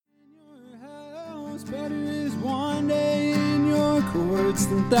Better is one day in your courts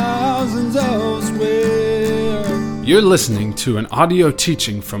than thousands elsewhere. You're listening to an audio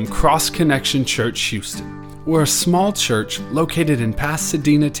teaching from Cross Connection Church, Houston. We're a small church located in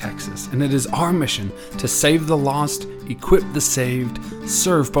Pasadena, Texas, and it is our mission to save the lost, equip the saved,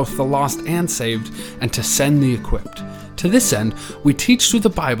 serve both the lost and saved, and to send the equipped. To this end, we teach through the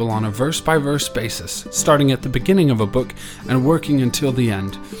Bible on a verse-by-verse basis, starting at the beginning of a book and working until the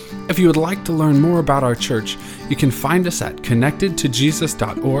end. If you would like to learn more about our church, you can find us at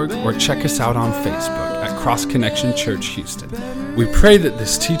connectedtojesus.org or check us out on Facebook at Cross Connection Church Houston. We pray that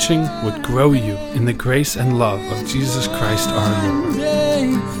this teaching would grow you in the grace and love of Jesus Christ our Lord.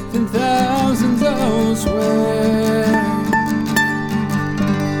 Than thousands elsewhere.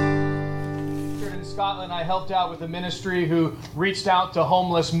 In Scotland, I helped out with a ministry who reached out to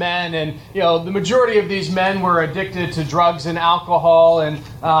homeless men, and the majority of these men were addicted to drugs and alcohol, and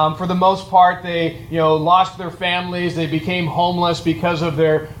for the most part, they lost their families. They became homeless because of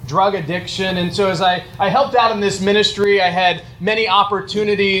their drug addiction. And so as I helped out in this ministry, I had many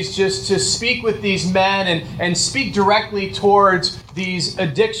opportunities just to speak with these men and speak directly towards these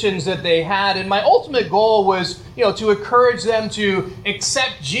addictions that they had. And my ultimate goal was, to encourage them to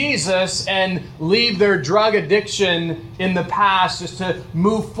accept Jesus and leave their drug addiction in the past, just to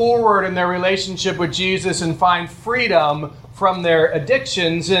move forward in their relationship with Jesus and find freedom from their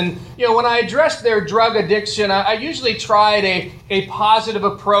addictions. And when I addressed their drug addiction, I usually tried a positive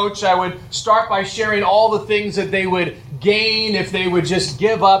approach. I would start by sharing all the things that they would gain if they would just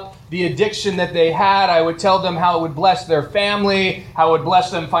give up the addiction that they had. I would tell them how it would bless their family, how it would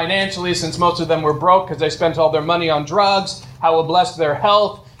bless them financially, since most of them were broke because they spent all their money on drugs, how it would bless their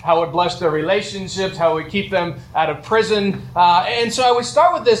health, how it would bless their relationships, how it would keep them out of prison. And so I would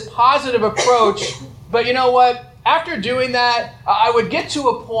start with this positive approach. But you know what? After doing that, I would get to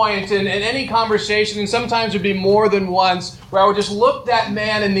a point in any conversation, and sometimes it would be more than once, where I would just look that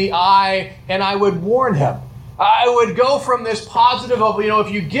man in the eye and I would warn him. I would go from this positive of,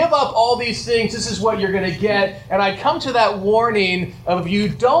 if you give up all these things, this is what you're going to get. And I'd come to that warning of, if you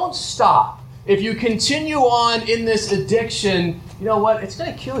don't stop, if you continue on in this addiction, you know what? It's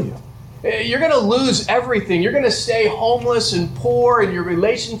going to kill you. You're going to lose everything. You're going to stay homeless and poor, and your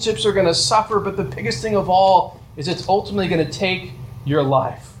relationships are going to suffer. But the biggest thing of all is it's ultimately going to take your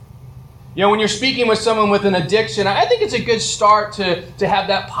life. When you're speaking with someone with an addiction, I think it's a good start to have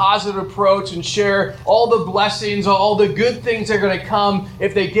that positive approach and share all the blessings, all the good things that are going to come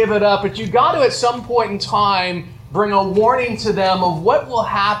if they give it up. But you got to, at some point in time, bring a warning to them of what will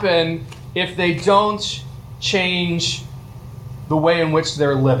happen if they don't change the way in which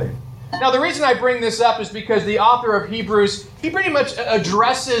they're living. Now, the reason I bring this up is because the author of Hebrews, he pretty much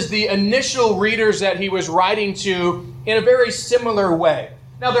addresses the initial readers that he was writing to in a very similar way.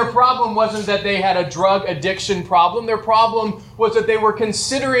 Now, their problem wasn't that they had a drug addiction problem. Their problem was that they were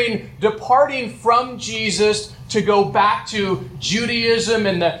considering departing from Jesus to go back to Judaism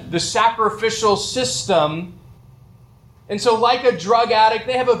and the sacrificial system. And so, like a drug addict,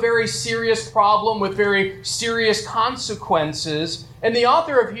 they have a very serious problem with very serious consequences. And the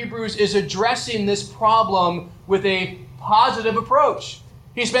author of Hebrews is addressing this problem with a positive approach.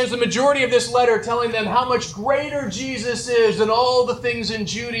 He spends the majority of this letter telling them how much greater Jesus is than all the things in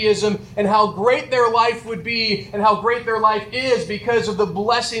Judaism, and how great their life would be and how great their life is because of the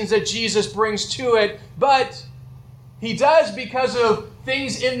blessings that Jesus brings to it. But he does, because of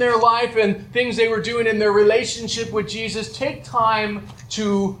things in their life and things they were doing in their relationship with Jesus, take time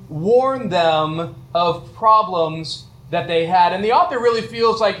to warn them of problems that they had. And the author really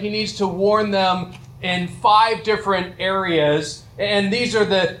feels like he needs to warn them in 5 different areas. And these are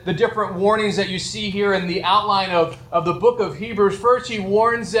the different warnings that you see here in the outline of the book of Hebrews. First, he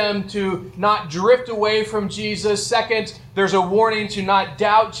warns them to not drift away from Jesus. Second, there's a warning to not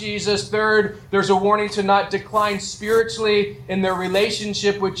doubt Jesus. Third, there's a warning to not decline spiritually in their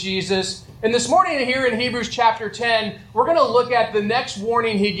relationship with Jesus. And this morning here in Hebrews chapter 10, we're going to look at the next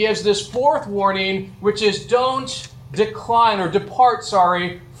warning he gives, this 4th warning, which is don't depart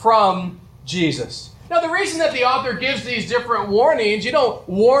from Jesus. Now, the reason that the author gives these different warnings, you don't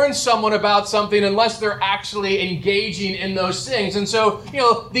warn someone about something unless they're actually engaging in those things. And so,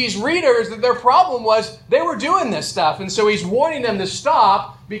 these readers, their problem was they were doing this stuff. And so he's warning them to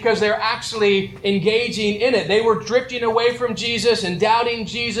stop because they're actually engaging in it. They were drifting away from Jesus and doubting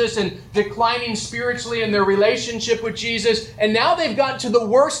Jesus and declining spiritually in their relationship with Jesus. And now they've gotten to the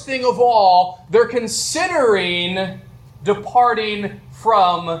worst thing of all. They're considering departing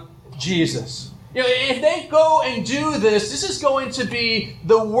from Jesus. If they go and do this, this is going to be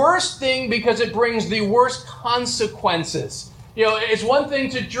the worst thing because it brings the worst consequences. It's one thing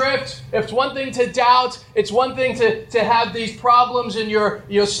to drift. It's one thing to doubt. It's one thing to have these problems in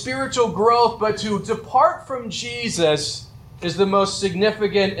your spiritual growth. But to depart from Jesus is the most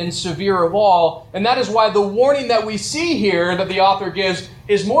significant and severe of all. And that is why the warning that we see here that the author gives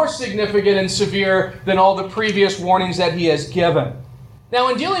is more significant and severe than all the previous warnings that he has given. Now,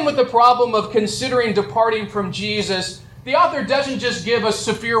 in dealing with the problem of considering departing from Jesus, the author doesn't just give a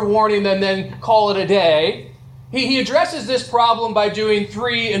severe warning and then call it a day. He addresses this problem by doing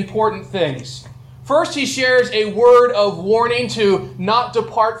three important things. First, he shares a word of warning to not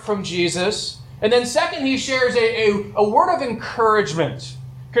depart from Jesus. And then second, he shares a word of encouragement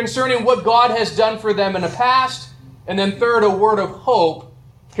concerning what God has done for them in the past. And then third, a word of hope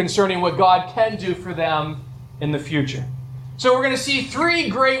concerning what God can do for them in the future. So we're going to see three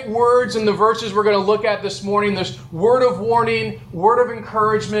great words in the verses we're going to look at this morning. This word of warning, word of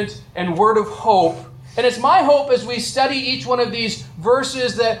encouragement, and word of hope. And it's my hope as we study each one of these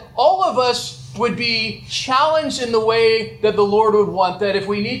verses that all of us would be challenged in the way that the Lord would want. That if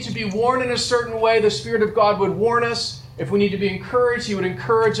we need to be warned in a certain way, the Spirit of God would warn us. If we need to be encouraged, He would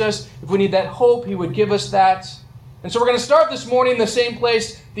encourage us. If we need that hope, He would give us that. And so we're going to start this morning in the same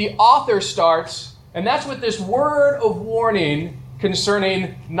place the author starts, and that's with this word of warning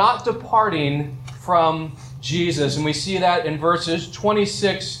concerning not departing from Jesus. And we see that in verses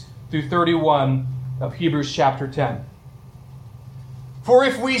 26 through 31 of Hebrews chapter 10. For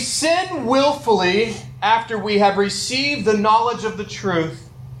if we sin willfully after we have received the knowledge of the truth,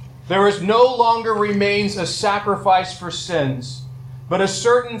 there is no longer remains a sacrifice for sins, but a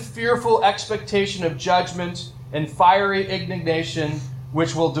certain fearful expectation of judgment and fiery indignation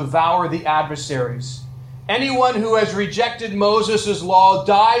which will devour the adversaries. Anyone who has rejected Moses' law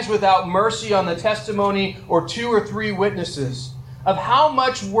dies without mercy on the testimony or 2 or 3 witnesses. Of how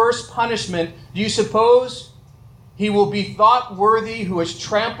much worse punishment do you suppose he will be thought worthy who has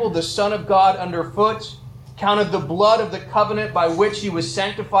trampled the Son of God underfoot, counted the blood of the covenant by which he was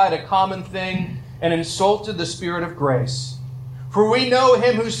sanctified a common thing, and insulted the Spirit of grace? For we know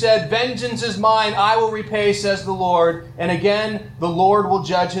him who said, "Vengeance is mine, I will repay, says the Lord." And again, the Lord will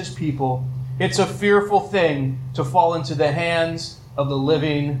judge his people. It's a fearful thing to fall into the hands of the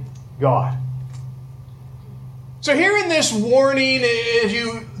living God. So here in this warning, if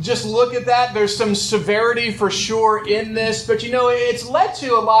you just look at that, there's some severity for sure in this. But it's led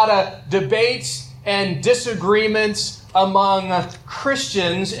to a lot of debates and disagreements among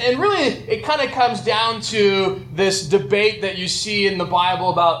Christians. And really, it kind of comes down to this debate that you see in the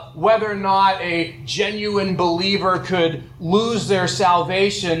Bible about whether or not a genuine believer could lose their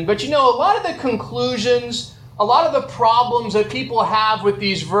salvation. But a lot of the conclusions, a lot of the problems that people have with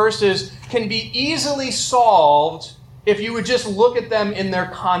these verses can be easily solved if you would just look at them in their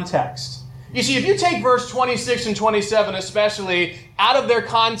context. You see, if you take verse 26 and 27 especially out of their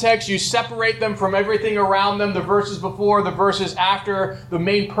context, you separate them from everything around them, the verses before, the verses after, the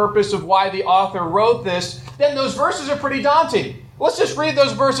main purpose of why the author wrote this, then those verses are pretty daunting. Let's just read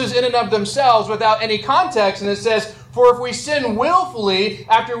those verses in and of themselves without any context. And it says, "For if we sin willfully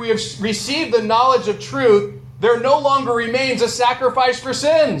after we have received the knowledge of truth, there no longer remains a sacrifice for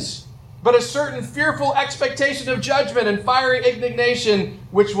sins, but a certain fearful expectation of judgment and fiery indignation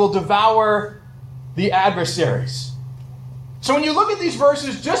which will devour the adversaries." So when you look at these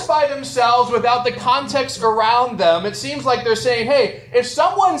verses just by themselves without the context around them, it seems like they're saying, hey, if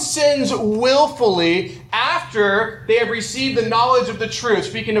someone sins willfully after they have received the knowledge of the truth,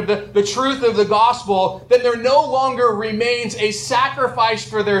 speaking of the truth of the gospel, then there no longer remains a sacrifice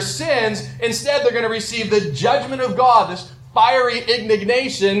for their sins. Instead, they're going to receive the judgment of God, this fiery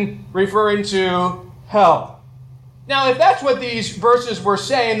indignation referring to hell. Now, if that's what these verses were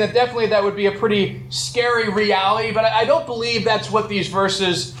saying, then definitely that would be a pretty scary reality, but I don't believe that's what these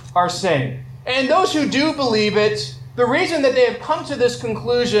verses are saying. And those who do believe it, the reason that they have come to this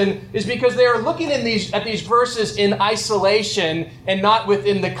conclusion is because they are looking at these verses in isolation and not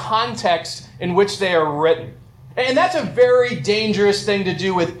within the context in which they are written. And that's a very dangerous thing to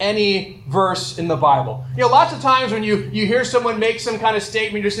do with any verse in the Bible. Lots of times when you hear someone make some kind of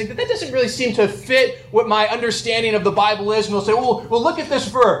statement, you just think that doesn't really seem to fit what my understanding of the Bible is. And we'll say, well, look at this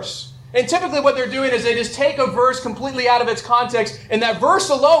verse. And typically what they're doing is they just take a verse completely out of its context. And that verse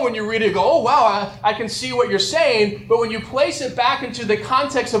alone, when you read it, you go, oh, wow, I can see what you're saying. But when you place it back into the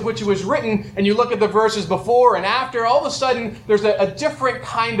context of which it was written, and you look at the verses before and after, all of a sudden there's a different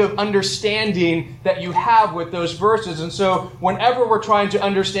kind of understanding that you have with those verses. And so whenever we're trying to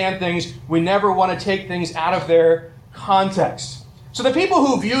understand things, we never want to take things out of their context. So the people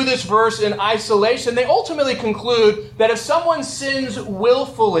who view this verse in isolation, they ultimately conclude that if someone sins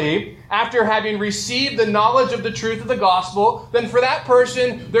willfully after having received the knowledge of the truth of the gospel, then for that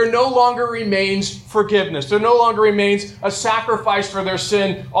person, there no longer remains forgiveness. There no longer remains a sacrifice for their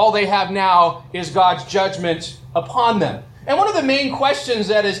sin. All they have now is God's judgment upon them. And one of the main questions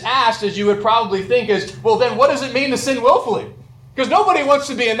that is asked, as you would probably think, is, well, then what does it mean to sin willfully? Because nobody wants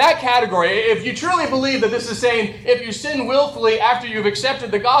to be in that category. If you truly believe that this is saying, if you sin willfully after you've accepted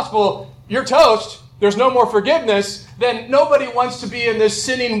the gospel, you're toast, there's no more forgiveness, then nobody wants to be in this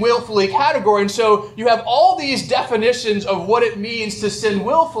sinning willfully category. And so you have all these definitions of what it means to sin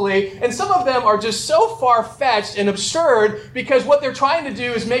willfully, and some of them are just so far-fetched and absurd because what they're trying to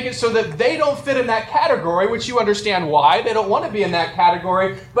do is make it so that they don't fit in that category, which you understand why. They don't want to be in that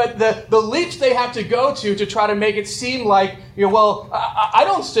category, but the leaps they have to go to try to make it seem like, I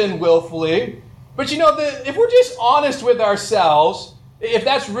don't sin willfully. But if we're just honest with ourselves, if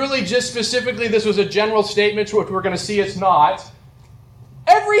that's really just specifically, this was a general statement, which we're going to see it's not,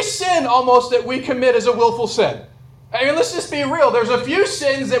 every sin almost that we commit is a willful sin. I mean, let's just be real. There's a few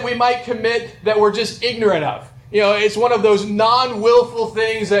sins that we might commit that we're just ignorant of. It's one of those non-willful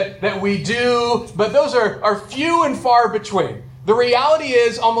things that we do, but those are few and far between. The reality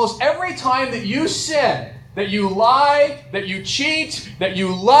is almost every time that you sin, that you lie, that you cheat, that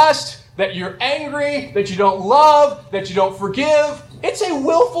you lust, that you're angry, that you don't love, that you don't forgive, it's a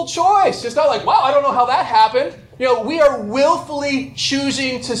willful choice. It's not like, wow, I don't know how that happened. We are willfully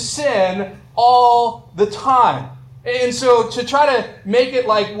choosing to sin all the time. And so to try to make it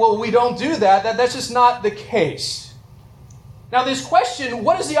like, well, we don't do that's just not the case. Now this question,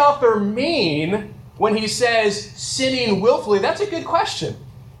 what does the author mean when he says sinning willfully? That's a good question.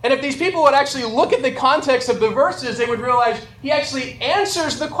 And if these people would actually look at the context of the verses, they would realize he actually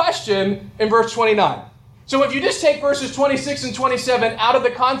answers the question in verse 29. So if you just take verses 26 and 27 out of the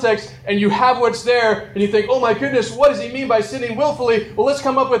context and you have what's there and you think, oh my goodness, what does he mean by sinning willfully? Well, let's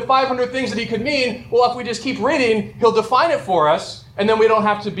come up with 500 things that he could mean. Well, if we just keep reading, he'll define it for us, and then we don't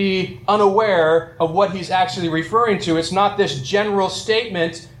have to be unaware of what he's actually referring to. It's not this general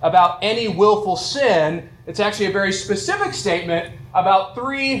statement about any willful sin. It's actually a very specific statement about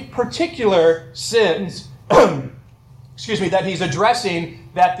three particular sins that he's addressing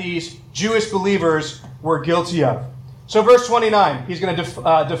that these Jewish believers were guilty of. So verse 29, he's going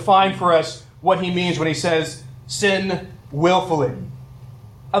to define for us what he means when he says sin willfully.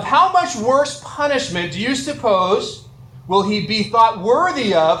 Of how much worse punishment do you suppose will he be thought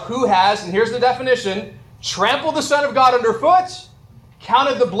worthy of who has, and here's the definition, trampled the Son of God underfoot,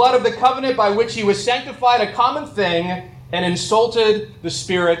 counted the blood of the covenant by which he was sanctified a common thing, and insulted the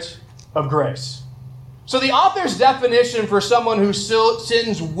Spirit of grace. So the author's definition for someone who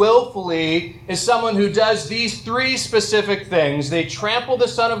sins willfully is someone who does these three specific things. They trample the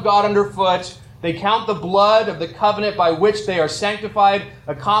Son of God underfoot, they count the blood of the covenant by which they are sanctified,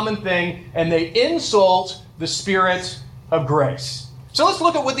 a common thing, and they insult the Spirit of grace. So let's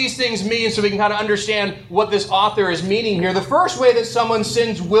look at what these things mean so we can kind of understand what this author is meaning here. The first way that someone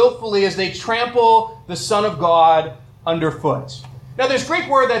sins willfully is they trample the Son of God underfoot. Now, this Greek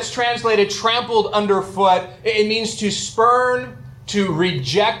word that's translated trampled underfoot, it means to spurn, to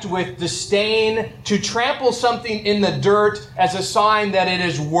reject with disdain, to trample something in the dirt as a sign that it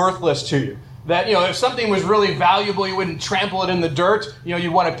is worthless to you. That, if something was really valuable, you wouldn't trample it in the dirt.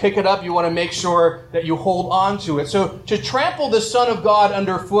 You want to pick it up. You want to make sure that you hold on to it. So to trample the Son of God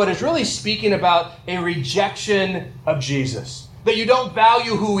underfoot is really speaking about a rejection of Jesus. That you don't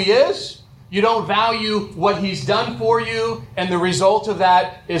value who he is. You don't value what he's done for you, and the result of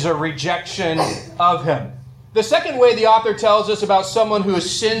that is a rejection of him. The second way the author tells us about someone who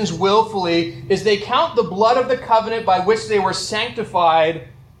sins willfully is they count the blood of the covenant by which they were sanctified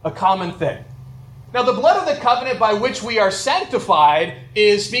a common thing. Now, the blood of the covenant by which we are sanctified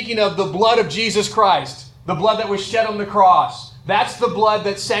is speaking of the blood of Jesus Christ, the blood that was shed on the cross. That's the blood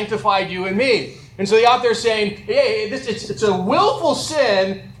that sanctified you and me. And so the author is saying, hey, it's a willful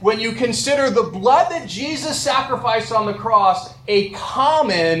sin when you consider the blood that Jesus sacrificed on the cross a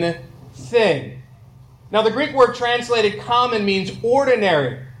common thing. Now, the Greek word translated common means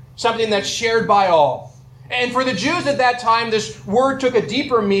ordinary, something that's shared by all. And for the Jews at that time, this word took a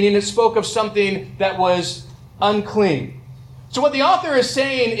deeper meaning. It spoke of something that was unclean. So what the author is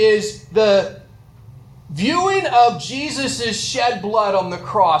saying is the viewing of Jesus' shed blood on the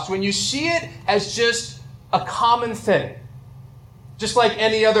cross, when you see it as just a common thing, just like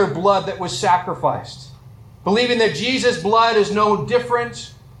any other blood that was sacrificed, believing that Jesus' blood is no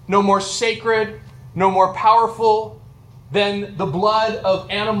different, no more sacred, no more powerful than the blood of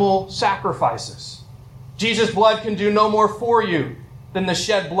animal sacrifices. Jesus' blood can do no more for you than the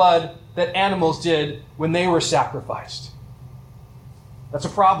shed blood that animals did when they were sacrificed. That's a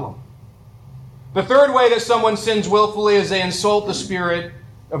problem. The third way that someone sins willfully is they insult the Spirit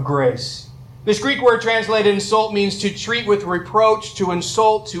of grace. This Greek word translated insult means to treat with reproach, to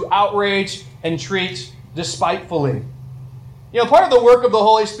insult, to outrage, and treat despitefully. Part of the work of the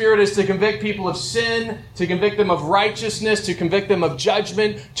Holy Spirit is to convict people of sin, to convict them of righteousness, to convict them of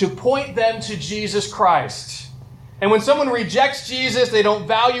judgment, to point them to Jesus Christ. And when someone rejects Jesus, they don't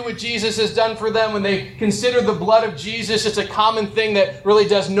value what Jesus has done for them. When they consider the blood of Jesus, it's a common thing that really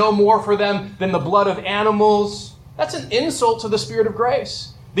does no more for them than the blood of animals. That's an insult to the Spirit of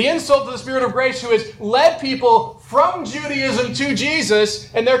grace. The insult to the Spirit of grace who has led people from Judaism to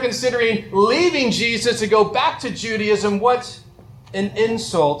Jesus, and they're considering leaving Jesus to go back to Judaism. What an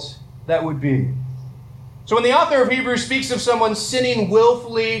insult that would be. So when the author of Hebrews speaks of someone sinning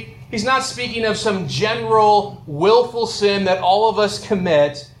willfully, he's not speaking of some general willful sin that all of us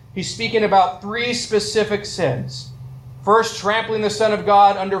commit. He's speaking about three specific sins. First, trampling the Son of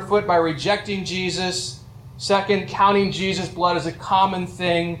God underfoot by rejecting Jesus. Second, counting Jesus' blood as a common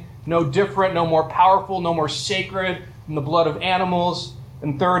thing, no different, no more powerful, no more sacred than the blood of animals.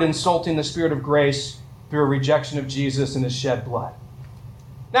 And third, insulting the Spirit of grace through a rejection of Jesus and his shed blood.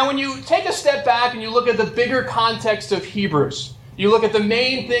 Now, when you take a step back and you look at the bigger context of Hebrews, you look at the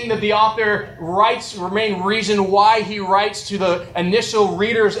main thing that the author writes, the main reason why he writes to the initial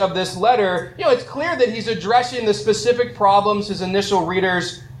readers of this letter, it's clear that he's addressing the specific problems his initial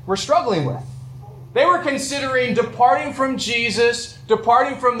readers were struggling with. They were considering departing from Jesus,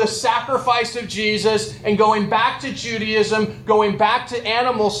 departing from the sacrifice of Jesus, and going back to Judaism, going back to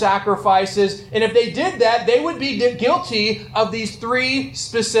animal sacrifices. And if they did that, they would be guilty of these three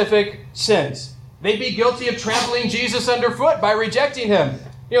specific sins. They'd be guilty of trampling Jesus underfoot by rejecting him.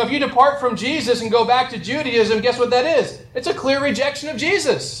 If you depart from Jesus and go back to Judaism, guess what that is? It's a clear rejection of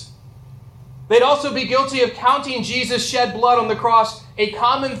Jesus. They'd also be guilty of counting Jesus' shed blood on the cross a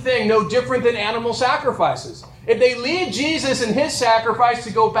common thing, no different than animal sacrifices. If they leave Jesus and his sacrifice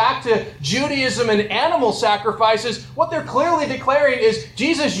to go back to Judaism and animal sacrifices, what they're clearly declaring is,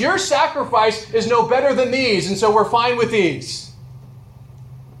 Jesus, your sacrifice is no better than these, and so we're fine with these.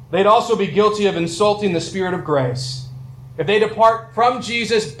 They'd also be guilty of insulting the Spirit of grace. If they depart from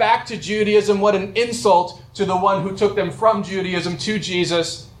Jesus back to Judaism, what an insult to the one who took them from Judaism to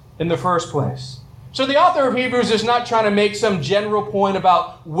Jesus in the first place. So the author of Hebrews is not trying to make some general point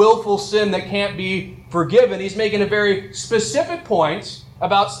about willful sin that can't be forgiven. He's making a very specific point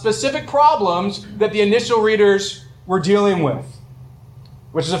about specific problems that the initial readers were dealing with,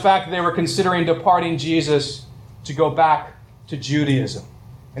 which is the fact that they were considering departing Jesus to go back to Judaism.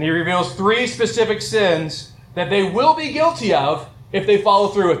 And he reveals three specific sins that they will be guilty of if they follow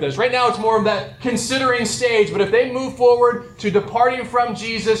through with this. Right now it's more of that considering stage, but if they move forward to departing from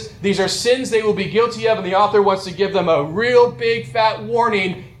Jesus, these are sins they will be guilty of, and the author wants to give them a real big fat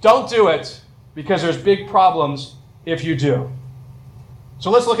warning. Don't do it, because there's big problems if you do.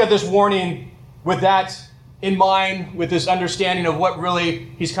 So let's look at this warning with that in mind, with this understanding of what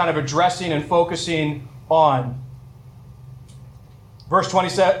really he's kind of addressing and focusing on. Verse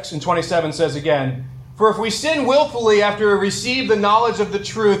 26 and 27 says again, "For if we sin willfully after we receive the knowledge of the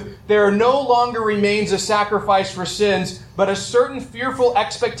truth, there no longer remains a sacrifice for sins, but a certain fearful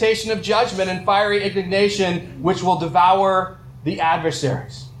expectation of judgment and fiery indignation, which will devour the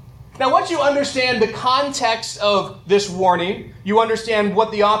adversaries." Now, once you understand the context of this warning, you understand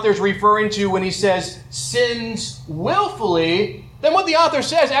what the author is referring to when he says sins willfully, then what the author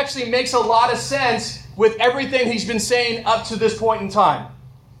says actually makes a lot of sense with everything he's been saying up to this point in time.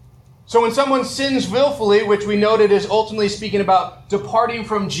 So when someone sins willfully, which we noted is ultimately speaking about departing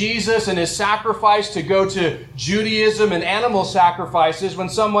from Jesus and his sacrifice to go to Judaism and animal sacrifices, when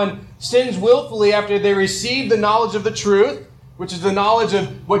someone sins willfully after they receive the knowledge of the truth, which is the knowledge of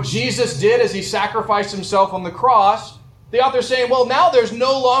what Jesus did as he sacrificed himself on the cross, the author is saying, well, now there's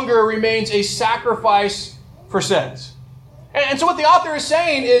no longer remains a sacrifice for sins. And so what the author is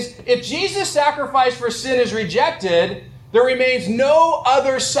saying is, if Jesus' sacrifice for sin is rejected, there remains no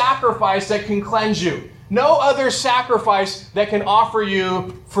other sacrifice that can cleanse you. No other sacrifice that can offer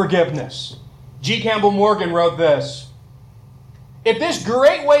you forgiveness. G. Campbell Morgan wrote this: "If this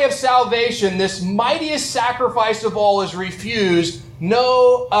great way of salvation, this mightiest sacrifice of all, is refused,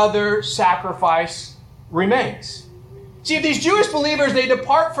 no other sacrifice remains." See, if these Jewish believers, they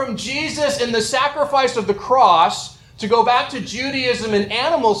depart from Jesus and the sacrifice of the cross to go back to Judaism and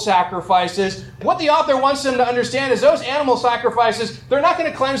animal sacrifices, what the author wants them to understand is those animal sacrifices, they're not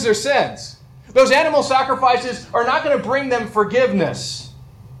going to cleanse their sins. Those animal sacrifices are not going to bring them forgiveness.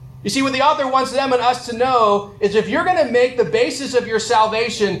 You see, what the author wants them and us to know is if you're going to make the basis of your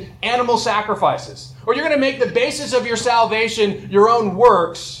salvation animal sacrifices, or you're going to make the basis of your salvation your own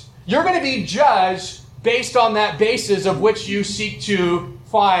works, you're going to be judged based on that basis of which you seek to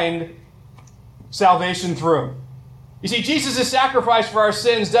find salvation through. You see, Jesus' sacrifice for our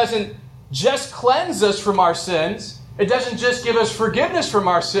sins doesn't just cleanse us from our sins. It doesn't just give us forgiveness from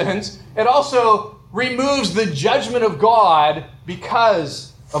our sins. It also removes the judgment of God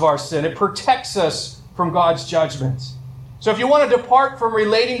because of our sin. It protects us from God's judgments. So if you want to depart from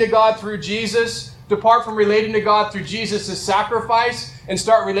relating to God through Jesus, depart from relating to God through Jesus' sacrifice, and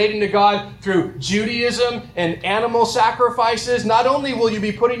start relating to God through Judaism and animal sacrifices, not only will you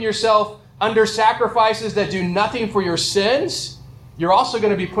be putting yourself under sacrifices that do nothing for your sins, you're also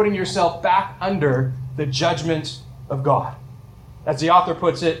going to be putting yourself back under the judgment of God. As the author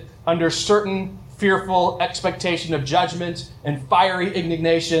puts it, under certain fearful expectation of judgment and fiery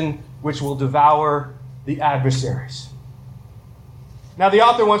indignation, which will devour the adversaries. Now, the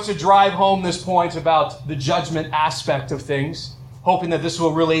author wants to drive home this point about the judgment aspect of things, hoping that this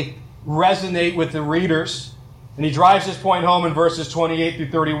will really resonate with the readers. And he drives this point home in verses 28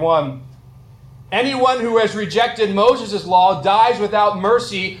 through 31. Anyone who has rejected Moses' law dies without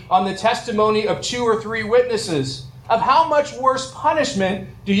mercy on the testimony of 2 or 3 witnesses. Of how much worse punishment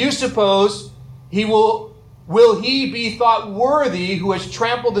do you suppose will he be thought worthy who has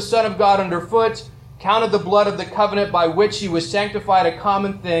trampled the Son of God underfoot, counted the blood of the covenant by which he was sanctified a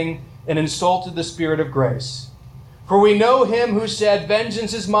common thing, and insulted the Spirit of grace? For we know him who said,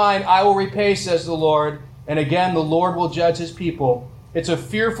 "Vengeance is mine, I will repay," says the Lord. And again, the Lord will judge his people. It's a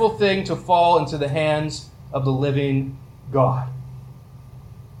fearful thing to fall into the hands of the living God.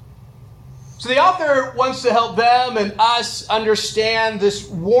 So the author wants to help them and us understand this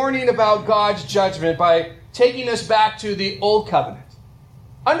warning about God's judgment by taking us back to the Old Covenant.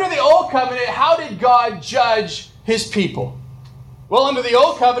 Under the Old Covenant, how did God judge his people? Well, under the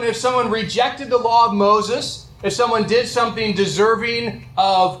Old Covenant, if someone rejected the law of Moses, if someone did something deserving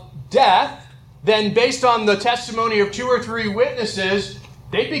of death, then based on the testimony of 2 or 3 witnesses,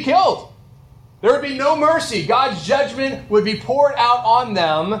 they'd be killed. There would be no mercy. God's judgment would be poured out on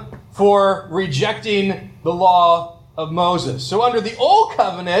them for rejecting the law of Moses. So under the Old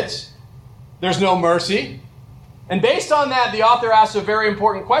Covenant, there's no mercy. And based on that, the author asks a very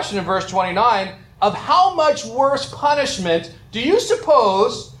important question in verse 29, of how much worse punishment do you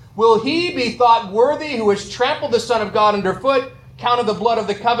suppose will he be thought worthy who has trampled the Son of God underfoot, counted the blood of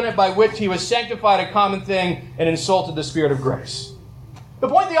the covenant by which he was sanctified a common thing, and insulted the Spirit of grace? The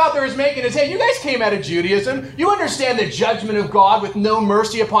point the author is making is, hey, you guys came out of Judaism. You understand the judgment of God with no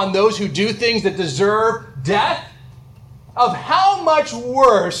mercy upon those who do things that deserve death. Of how much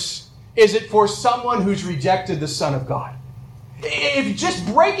worse is it for someone who's rejected the Son of God? If just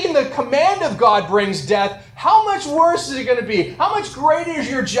breaking the command of God brings death, how much worse is it going to be? How much greater is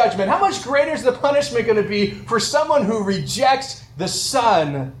your judgment? How much greater is the punishment going to be for someone who rejects the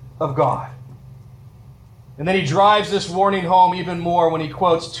Son of God? And then he drives this warning home even more when he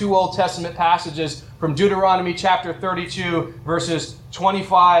quotes 2 Old Testament passages from Deuteronomy chapter 32, verses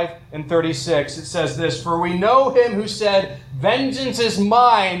 25 and 36. It says this, "For we know him who said, 'Vengeance is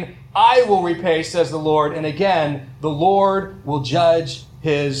mine, I will repay,' says the Lord. And again, the Lord will judge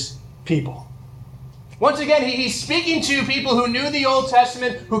his people." Once again, he's speaking to people who knew the Old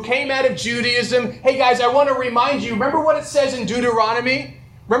Testament, who came out of Judaism. Hey guys, I want to remind you, remember what it says in Deuteronomy?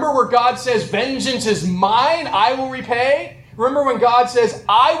 Remember where God says, "Vengeance is mine, I will repay"? Remember when God says,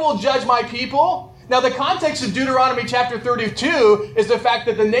 "I will judge my people"? Now, the context of Deuteronomy chapter 32 is the fact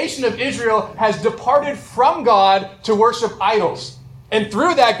that the nation of Israel has departed from God to worship idols. And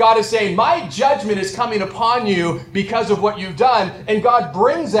through that, God is saying, my judgment is coming upon you because of what you've done. And God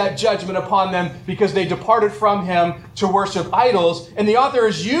brings that judgment upon them because they departed from him to worship idols. And the author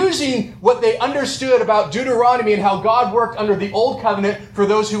is using what they understood about Deuteronomy and how God worked under the Old Covenant for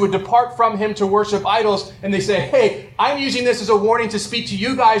those who would depart from him to worship idols. And they say, hey, I'm using this as a warning to speak to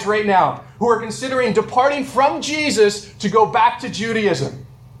you guys right now who are considering departing from Jesus to go back to Judaism.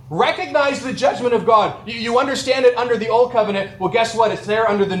 Recognize the judgment of God. You understand it under the Old Covenant. Well, guess what? It's there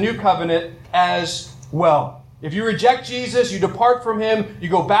under the New Covenant as well. If you reject Jesus, you depart from him, you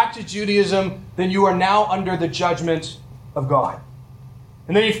go back to Judaism, then you are now under the judgment of God.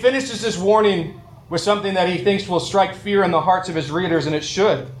 And then he finishes this warning with something that he thinks will strike fear in the hearts of his readers, and it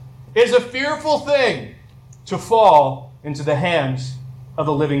should. It is a fearful thing to fall into the hands of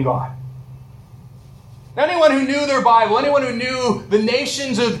the living God. Now, anyone who knew their Bible, anyone who knew the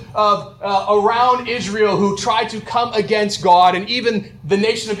nations around Israel who tried to come against God, and even the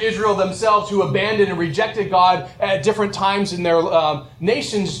nation of Israel themselves who abandoned and rejected God at different times in their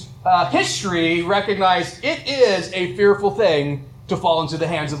nation's history, recognized it is a fearful thing to fall into the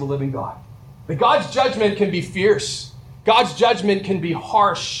hands of the living God. That God's judgment can be fierce. God's judgment can be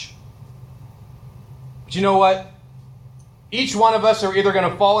harsh. But you know what? Each one of us are either going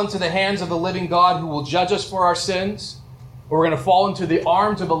to fall into the hands of the living God who will judge us for our sins, or we're going to fall into the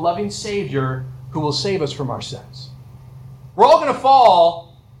arms of a loving Savior who will save us from our sins. We're all going to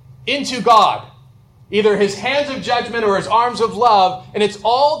fall into God, either his hands of judgment or his arms of love, and it's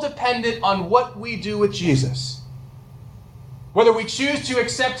all dependent on what we do with Jesus. Whether we choose to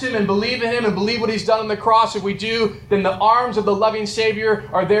accept him and believe in him and believe what he's done on the cross, if we do, then the arms of the loving Savior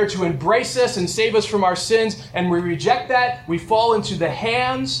are there to embrace us and save us from our sins. And we reject that, we fall into the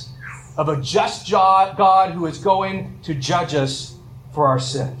hands of a just God who is going to judge us for our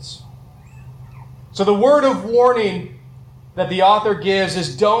sins. So the word of warning that the author gives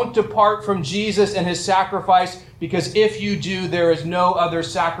is, don't depart from Jesus and his sacrifice, because if you do, there is no other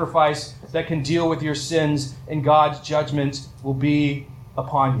sacrifice that can deal with your sins, and God's judgment will be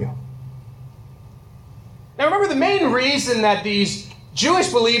upon you. Now remember, the main reason that these Jewish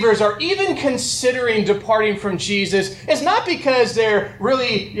believers are even considering departing from Jesus is not because they're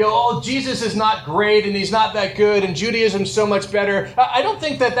really, Jesus is not great and he's not that good and Judaism's so much better. I don't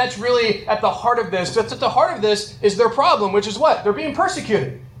think that that's really at the heart of this. At the heart of this is their problem, which is what? They're being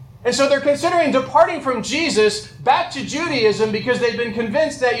persecuted. And so they're considering departing from Jesus back to Judaism because they've been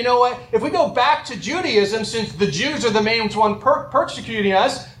convinced that, if we go back to Judaism, since the Jews are the main one persecuting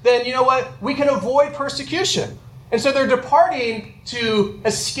us, then, we can avoid persecution. And so they're departing to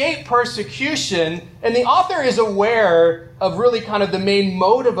escape persecution. And the author is aware of really kind of the main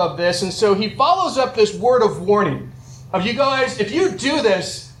motive of this. And so he follows up this word of warning of, you guys, if you do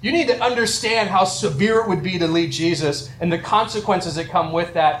this, you need to understand how severe it would be to leave Jesus and the consequences that come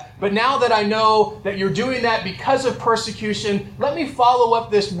with that. But now that I know that you're doing that because of persecution, let me follow up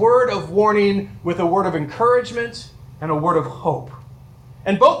this word of warning with a word of encouragement and a word of hope.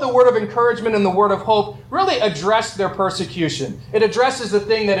 And both the word of encouragement and the word of hope really address their persecution. It addresses the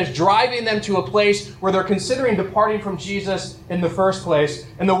thing that is driving them to a place where they're considering departing from Jesus in the first place.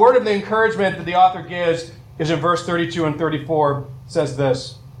 And the word of the encouragement that the author gives is in verse 32 and 34. It says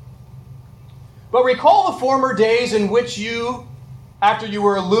this: "But recall the former days in which you, after you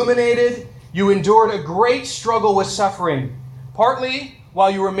were illuminated, you endured a great struggle with suffering, partly while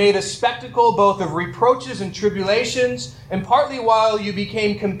you were made a spectacle both of reproaches and tribulations, and partly while you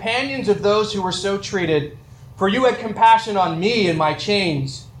became companions of those who were so treated. For you had compassion on me in my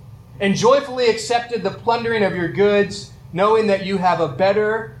chains, and joyfully accepted the plundering of your goods, knowing that you have a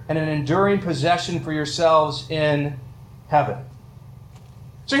better and an enduring possession for yourselves in heaven."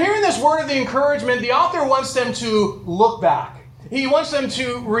 So hearing this word of the encouragement, the author wants them to look back. He wants them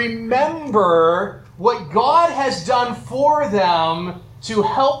to remember what God has done for them to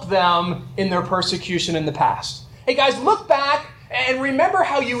help them in their persecution in the past. Hey guys, look back and remember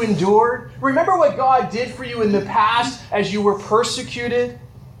how you endured. Remember what God did for you in the past as you were persecuted.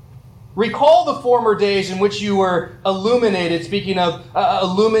 Recall the former days in which you were illuminated, speaking of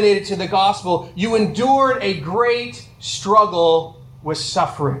illuminated to the gospel. You endured a great struggle with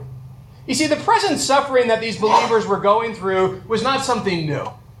suffering. You see, the present suffering that these believers were going through was not something new.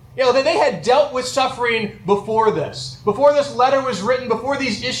 They had dealt with suffering before this. Before this letter was written, before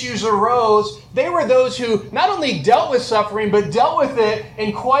these issues arose, they were those who not only dealt with suffering, but dealt with it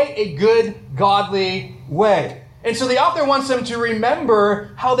in quite a good, godly way. And so the author wants them to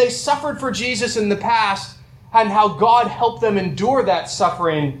remember how they suffered for Jesus in the past and how God helped them endure that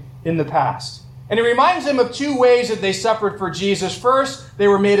suffering in the past. And he reminds them of two ways that they suffered for Jesus. First, they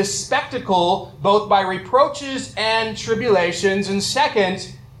were made a spectacle both by reproaches and tribulations. And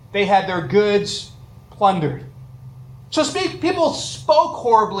second, they had their goods plundered. So people spoke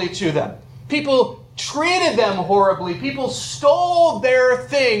horribly to them. People treated them horribly. People stole their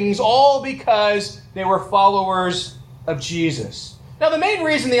things, all because they were followers of Jesus. Now, the main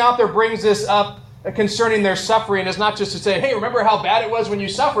reason the author brings this up concerning their suffering is not just to say, hey, remember how bad it was when you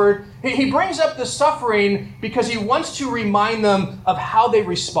suffered. He brings up the suffering because he wants to remind them of how they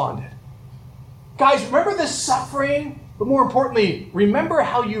responded. Guys, remember this suffering? But more importantly, remember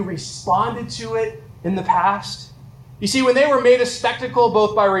how you responded to it in the past? You see, when they were made a spectacle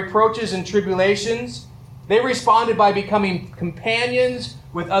both by reproaches and tribulations, they responded by becoming companions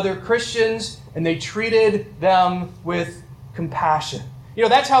with other Christians, and they treated them with compassion.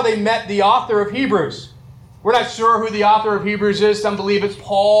 That's how they met the author of Hebrews. We're not sure who the author of Hebrews is. Some believe it's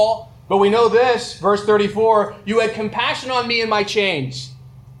Paul. But we know this, verse 34, you had compassion on me in my chains.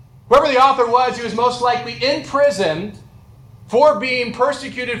 Whoever the author was, he was most likely in prison for being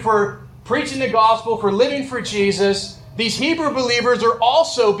persecuted for preaching the gospel, for living for Jesus. These Hebrew believers are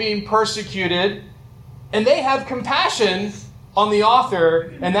also being persecuted, and they have compassion on the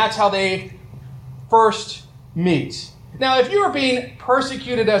author, and that's how they first meet. Now, if you are being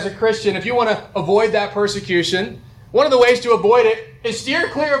persecuted as a Christian, if you want to avoid that persecution, one of the ways to avoid it is steer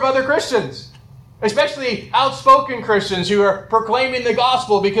clear of other Christians, especially outspoken Christians who are proclaiming the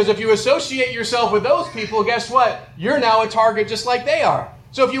gospel, because if you associate yourself with those people, guess what? You're now a target just like they are.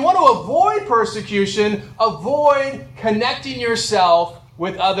 So if you want to avoid persecution, avoid connecting yourself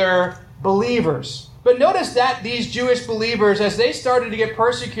with other believers. But notice that these Jewish believers, as they started to get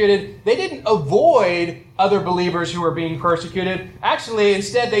persecuted, they didn't avoid other believers who were being persecuted. Actually,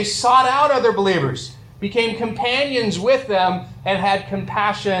 instead, they sought out other believers, became companions with them, and had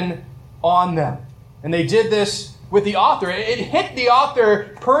compassion on them. And they did this with the author. It hit the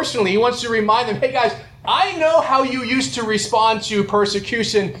author personally. He wants to remind them, hey guys, I know how you used to respond to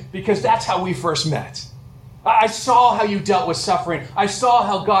persecution because that's how we first met. I saw how you dealt with suffering. I saw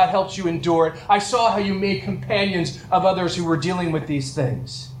how God helped you endure it. I saw how you made companions of others who were dealing with these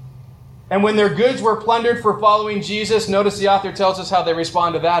things. And when their goods were plundered for following Jesus, notice the author tells us how they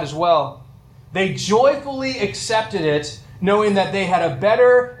respond to that as well. They joyfully accepted it, knowing that they had a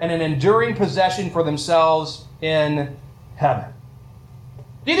better and an enduring possession for themselves in heaven.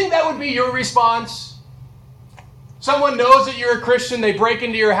 Do you think that would be your response? Someone knows that you're a Christian, they break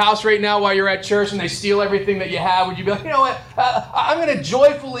into your house right now while you're at church and they steal everything that you have. Would you be like, you know what, I'm going to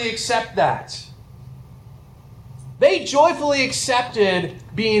joyfully accept that? They joyfully accepted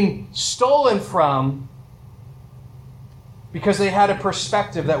being stolen from because they had a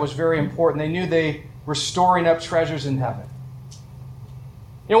perspective that was very important. They knew they were storing up treasures in heaven.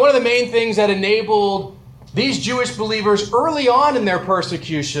 You know, one of the main things that enabled these Jewish believers early on in their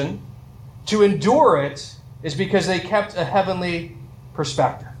persecution to endure it is because they kept a heavenly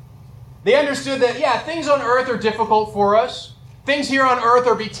perspective. They understood that, yeah, things on earth are difficult for us. Things here on earth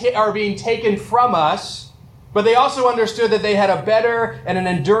are being taken from us. But they also understood that they had a better and an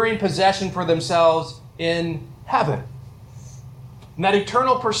enduring possession for themselves in heaven. And that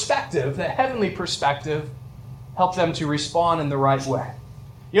eternal perspective, that heavenly perspective, helped them to respond in the right way.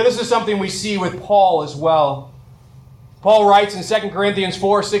 You know, this is something we see with Paul as well. Paul writes in 2 Corinthians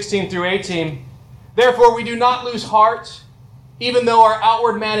 4, 16 through 18, therefore, we do not lose heart, even though our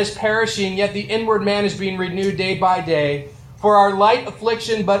outward man is perishing, yet the inward man is being renewed day by day. For our light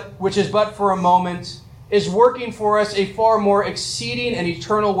affliction, which is but for a moment, is working for us a far more exceeding and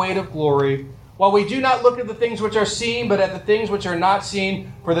eternal weight of glory. While we do not look at the things which are seen, but at the things which are not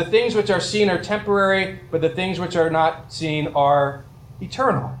seen. For the things which are seen are temporary, but the things which are not seen are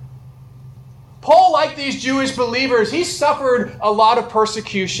eternal. Paul, like these Jewish believers, he suffered a lot of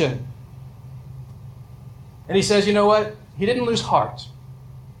persecution. And he says, you know what? He didn't lose heart.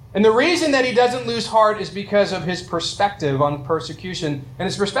 And the reason that he doesn't lose heart is because of his perspective on persecution. And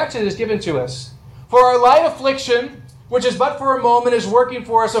his perspective is given to us. For our light affliction, which is but for a moment, is working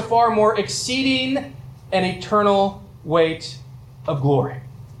for us a far more exceeding and eternal weight of glory.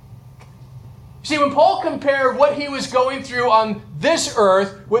 See, when Paul compared what he was going through on this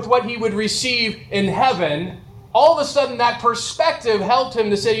earth with what he would receive in heaven, all of a sudden that perspective helped him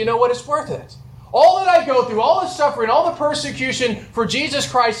to say, you know what, it's worth it. All that I go through, all the suffering, all the persecution for Jesus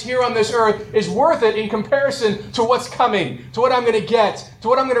Christ here on this earth is worth it in comparison to what's coming, to what I'm going to get, to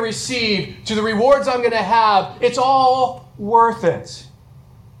what I'm going to receive, to the rewards I'm going to have. It's all worth it.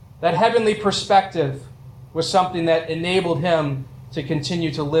 That heavenly perspective was something that enabled him to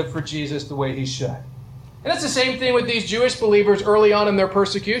continue to live for Jesus the way he should. And it's the same thing with these Jewish believers early on in their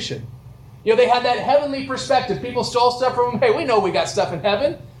persecution. You know, they had that heavenly perspective. People stole stuff from them. Hey, we know we got stuff in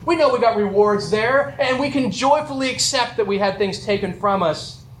heaven. We know we got rewards there, and we can joyfully accept that we had things taken from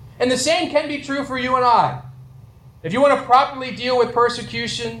us. And the same can be true for you and I. If you want to properly deal with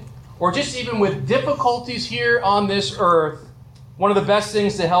persecution, or just even with difficulties here on this earth, one of the best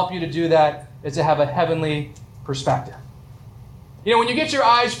things to help you to do that is to have a heavenly perspective. You know, when you get your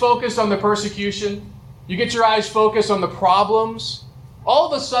eyes focused on the persecution, you get your eyes focused on the problems, all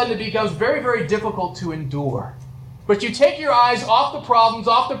of a sudden it becomes very, very difficult to endure. But you take your eyes off the problems,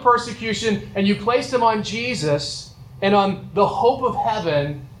 off the persecution, and you place them on Jesus and on the hope of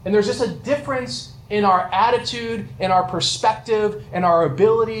heaven. And there's just a difference in our attitude, in our perspective, and our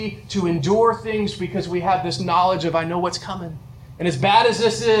ability to endure things because we have this knowledge of, I know what's coming. And as bad as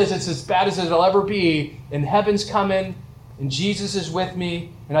this is, it's as bad as it'll ever be. And heaven's coming, and Jesus is with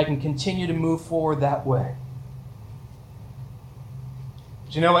me, and I can continue to move forward that way.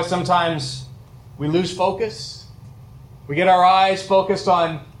 But you know what? Sometimes we lose focus. We get our eyes focused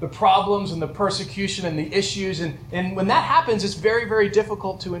on the problems and the persecution and the issues. And when that happens, it's very, very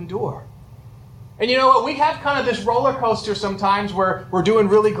difficult to endure. And you know what? We have kind of this roller coaster sometimes where we're doing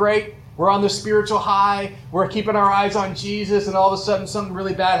really great. We're on the spiritual high. We're keeping our eyes on Jesus. And all of a sudden something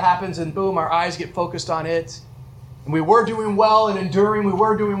really bad happens and boom, our eyes get focused on it. And we were doing well and enduring. We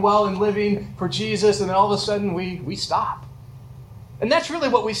were doing well and living for Jesus. And then all of a sudden we stop. And that's really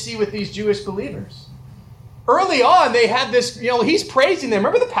what we see with these Jewish believers. Early on, they had this, he's praising them.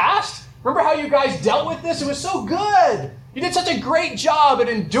 Remember the past? Remember how you guys dealt with this? It was so good. You did such a great job at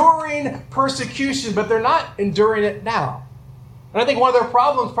enduring persecution, but they're not enduring it now. And I think one of their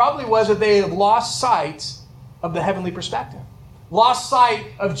problems probably was that they had lost sight of the heavenly perspective. Lost sight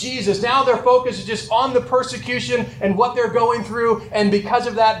of Jesus. Now their focus is just on the persecution and what they're going through. And because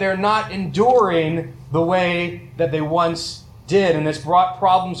of that, they're not enduring the way that they once did. And it's brought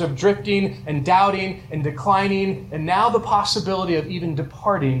problems of drifting and doubting and declining. And now the possibility of even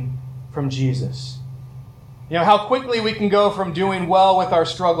departing from Jesus. How quickly we can go from doing well with our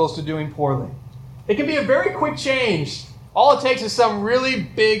struggles to doing poorly. It can be a very quick change. All it takes is some really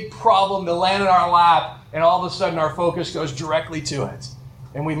big problem to land in our lap, and all of a sudden our focus goes directly to it.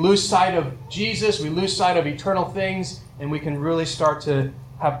 And we lose sight of Jesus, we lose sight of eternal things, and we can really start to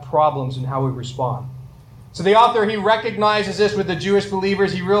have problems in how we respond. So the author, he recognizes this with the Jewish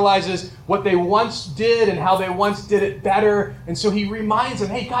believers. He realizes what they once did and how they once did it better. And so he reminds them,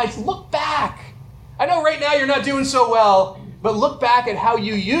 hey guys, look back. I know right now you're not doing so well, but look back at how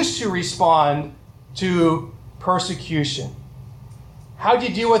you used to respond to persecution. How did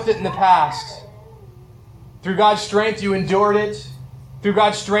you deal with it in the past? Through God's strength, you endured it. Through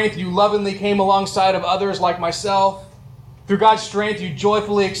God's strength, you lovingly came alongside of others like myself. Through God's strength, you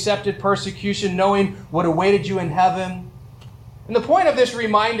joyfully accepted persecution, knowing what awaited you in heaven. And the point of this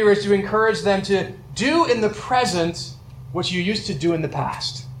reminder is to encourage them to do in the present what you used to do in the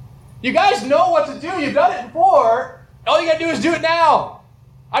past. You guys know what to do. You've done it before. All you got to do is do it now.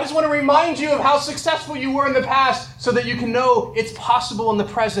 I just want to remind you of how successful you were in the past so that you can know it's possible in the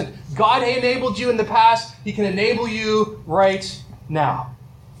present. God enabled you in the past. He can enable you right now.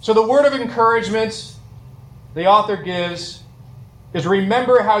 So the word of encouragement the author gives is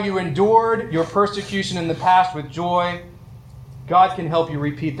remember how you endured your persecution in the past with joy. God can help you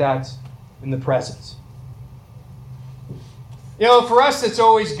repeat that in the present. For us, it's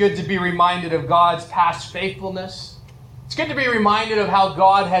always good to be reminded of God's past faithfulness. It's good to be reminded of how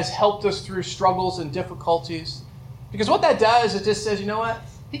God has helped us through struggles and difficulties. Because what that does, it just says, you know what?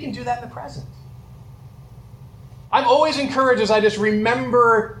 He can do that in the present. I'm always encouraged as I just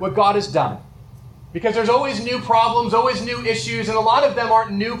remember what God has done. Because there's always new problems, always new issues, and a lot of them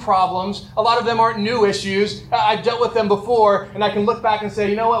aren't new problems. A lot of them aren't new issues. I've dealt with them before, and I can look back and say,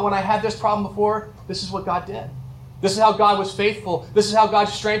 you know what? When I had this problem before, this is what God did. This is how God was faithful. This is how God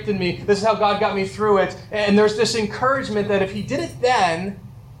strengthened me. This is how God got me through it. And there's this encouragement that if He did it then,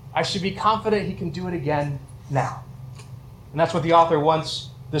 I should be confident He can do it again now. And that's what the author wants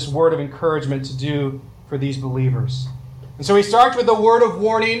this word of encouragement to do for these believers. And so he starts with a word of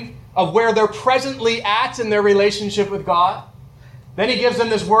warning of where they're presently at in their relationship with God. Then he gives them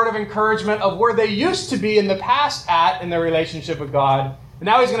this word of encouragement of where they used to be in the past at in their relationship with God. And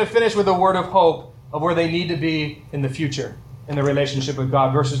now he's going to finish with a word of hope of where they need to be in the future in their relationship with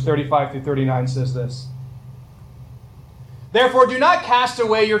God. Verses 35 through 39 says this. Therefore, do not cast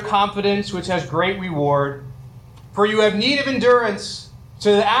away your confidence, which has great reward, for you have need of endurance,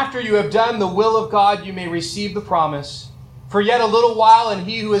 so that after you have done the will of God, you may receive the promise. For yet a little while, and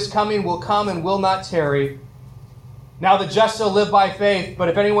he who is coming will come and will not tarry. Now the just shall live by faith, but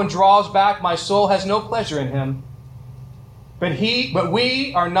if anyone draws back, my soul has no pleasure in him. But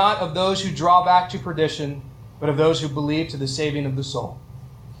we are not of those who draw back to perdition, but of those who believe to the saving of the soul.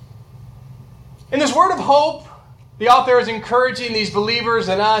 In this word of hope, the author is encouraging these believers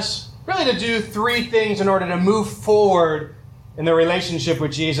and us really to do three things in order to move forward in their relationship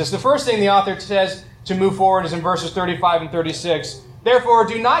with Jesus. The first thing the author says to move forward is in verses 35 and 36. Therefore,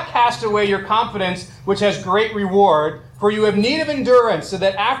 do not cast away your confidence, which has great reward, for you have need of endurance, so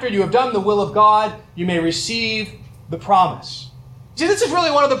that after you have done the will of God, you may receive the promise. See, this is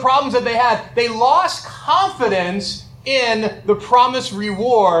really one of the problems that they had. They lost confidence in the promised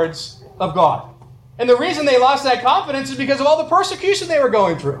rewards of God. And the reason they lost that confidence is because of all the persecution they were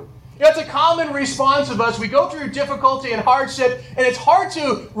going through. It's a common response of us. We go through difficulty and hardship, and it's hard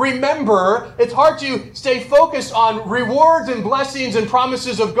to remember, it's hard to stay focused on rewards and blessings and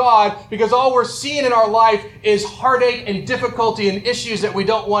promises of God, because all we're seeing in our life is heartache and difficulty and issues that we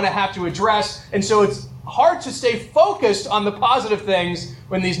don't want to have to address. And so it's hard to stay focused on the positive things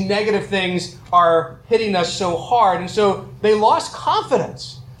when these negative things are hitting us so hard. And so they lost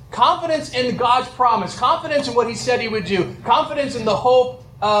confidence. Confidence in God's promise, confidence in what he said he would do, confidence in the hope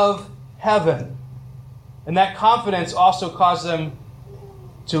of heaven. And that confidence also caused them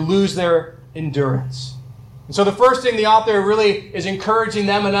to lose their endurance. And so the first thing the author really is encouraging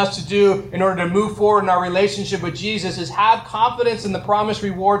them and us to do in order to move forward in our relationship with Jesus is have confidence in the promised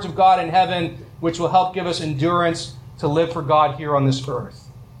rewards of God in heaven, which will help give us endurance to live for God here on this earth.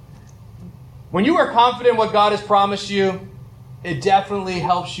 When you are confident in what God has promised you, it definitely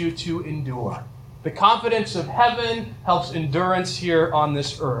helps you to endure. The confidence of heaven helps endurance here on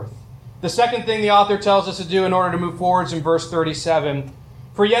this earth. The second thing the author tells us to do in order to move forward is in verse 37.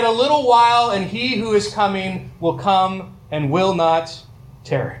 For yet a little while, and he who is coming will come and will not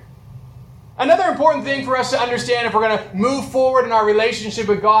tarry. Another important thing for us to understand if we're going to move forward in our relationship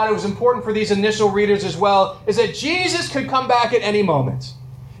with God, it was important for these initial readers as well, is that Jesus could come back at any moment.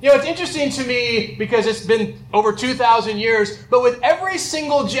 You know, it's interesting to me because it's been over 2,000 years, but with every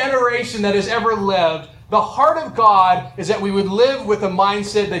single generation that has ever lived, the heart of God is that we would live with a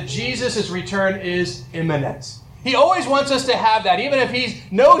mindset that Jesus' return is imminent. He always wants us to have that. Even if he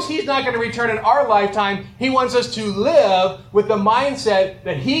knows he's not going to return in our lifetime, he wants us to live with the mindset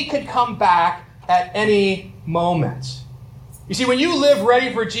that he could come back at any moment. You see, when you live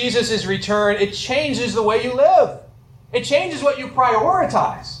ready for Jesus' return, it changes the way you live. It changes what you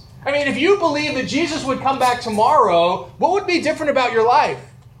prioritize. I mean, if you believe that Jesus would come back tomorrow, what would be different about your life?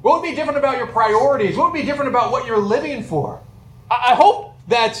 What would be different about your priorities? What would be different about what you're living for? I hope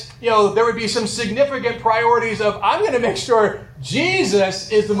that, there would be some significant priorities of, I'm going to make sure Jesus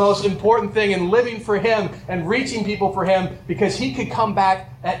is the most important thing in living for him and reaching people for him because he could come back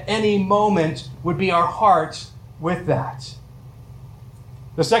at any moment would be our heart with that.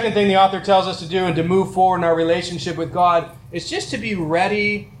 The second thing the author tells us to do and to move forward in our relationship with God is just to be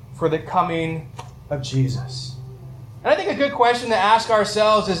ready for the coming of Jesus. And I think a good question to ask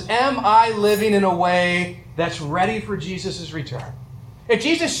ourselves is, am I living in a way that's ready for Jesus' return? If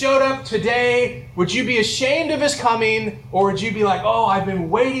Jesus showed up today, would you be ashamed of his coming? Or would you be like, oh, I've been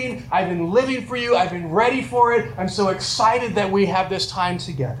waiting, I've been living for you, I've been ready for it, I'm so excited that we have this time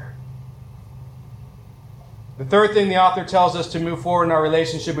together. The third thing the author tells us to move forward in our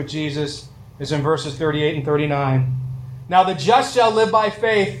relationship with Jesus is in verses 38 and 39. Now the just shall live by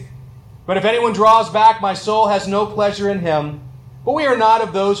faith, but if anyone draws back, my soul has no pleasure in him. But we are not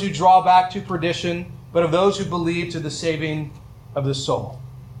of those who draw back to perdition, but of those who believe to the saving of the soul.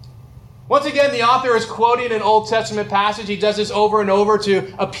 Once again, the author is quoting an Old Testament passage. He does this over and over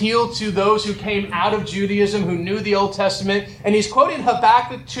to appeal to those who came out of Judaism, who knew the Old Testament. And he's quoting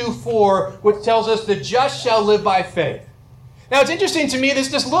Habakkuk 2:4, which tells us, the just shall live by faith. Now, it's interesting to me,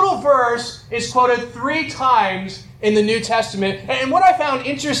 this little verse is quoted 3 times in the New Testament. And what I found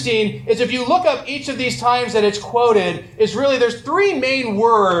interesting is if you look up each of these times that it's quoted, is really there's 3 main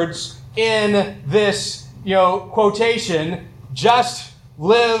words in this, quotation: just,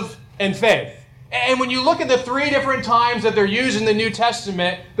 live, and faith. And when you look at the 3 different times that they're used in the New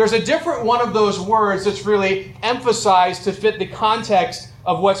Testament, there's a different one of those words that's really emphasized to fit the context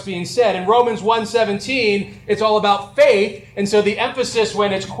of what's being said. In Romans 1:17, it's all about faith. And so the emphasis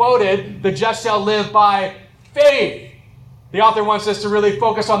when it's quoted, the just shall live by faith. The author wants us to really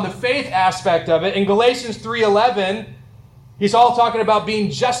focus on the faith aspect of it. In Galatians 3:11, he's all talking about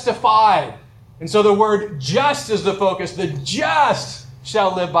being justified. And so the word just is the focus. The just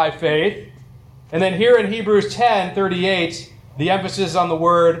shall live by faith. And then here in Hebrews 10:38, the emphasis is on the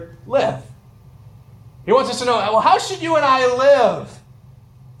word live. He wants us to know, well, how should you and I live?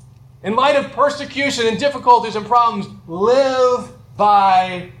 In light of persecution and difficulties and problems, live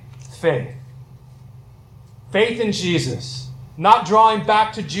by faith. Faith in Jesus. Not drawing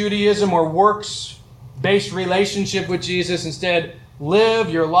back to Judaism or works-based relationship with Jesus. Instead, live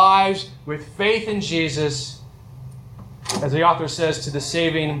your lives with faith in Jesus, as the author says, to the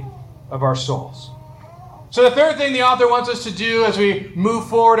saving of our souls. So the third thing the author wants us to do as we move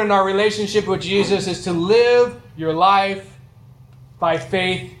forward in our relationship with Jesus is to live your life by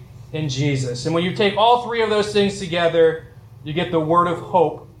faith in Jesus. And when you take all 3 of those things together, you get the word of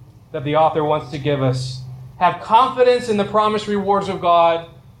hope that the author wants to give us. Have confidence in the promised rewards of God,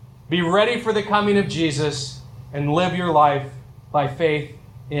 be ready for the coming of Jesus, and live your life by faith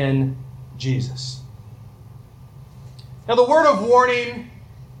in Jesus. Now, the word of warning,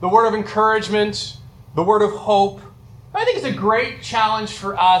 the word of encouragement, the word of hope, I think it's a great challenge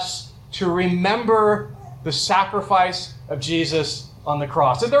for us to remember the sacrifice of Jesus on the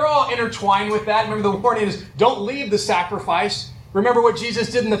cross. And they're all intertwined with that. Remember, the warning is don't leave the sacrifice. Remember what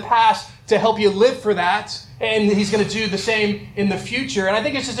Jesus did in the past to help you live for that. And he's going to do the same in the future. And I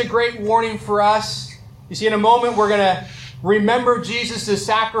think it's just a great warning for us. You see, in a moment, we're going to remember Jesus'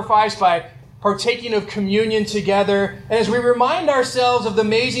 sacrifice by partaking of communion together. And as we remind ourselves of the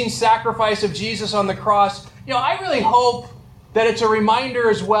amazing sacrifice of Jesus on the cross, I really hope that it's a reminder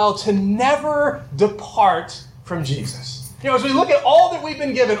as well to never depart from Jesus. As we look at all that we've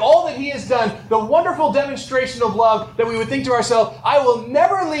been given, all that he has done, the wonderful demonstration of love, that we would think to ourselves, I will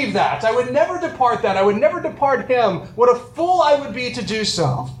never leave that. I would never depart that. I would never depart him. What a fool I would be to do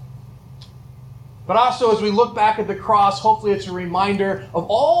so. But also, as we look back at the cross, hopefully it's a reminder of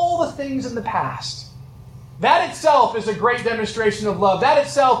all the things in the past. That itself is a great demonstration of love. That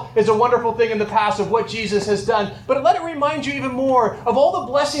itself is a wonderful thing in the past of what Jesus has done. But let it remind you even more of all the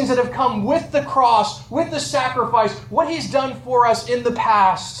blessings that have come with the cross, with the sacrifice, what he's done for us in the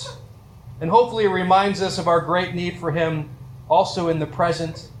past. And hopefully it reminds us of our great need for him also in the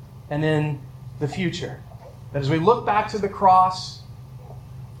present and in the future. That as we look back to the cross,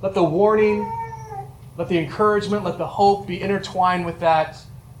 let the warning, let the encouragement, let the hope be intertwined with that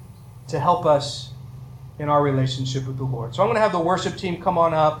to help us in our relationship with the Lord. So I'm going to have the worship team come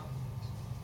on up.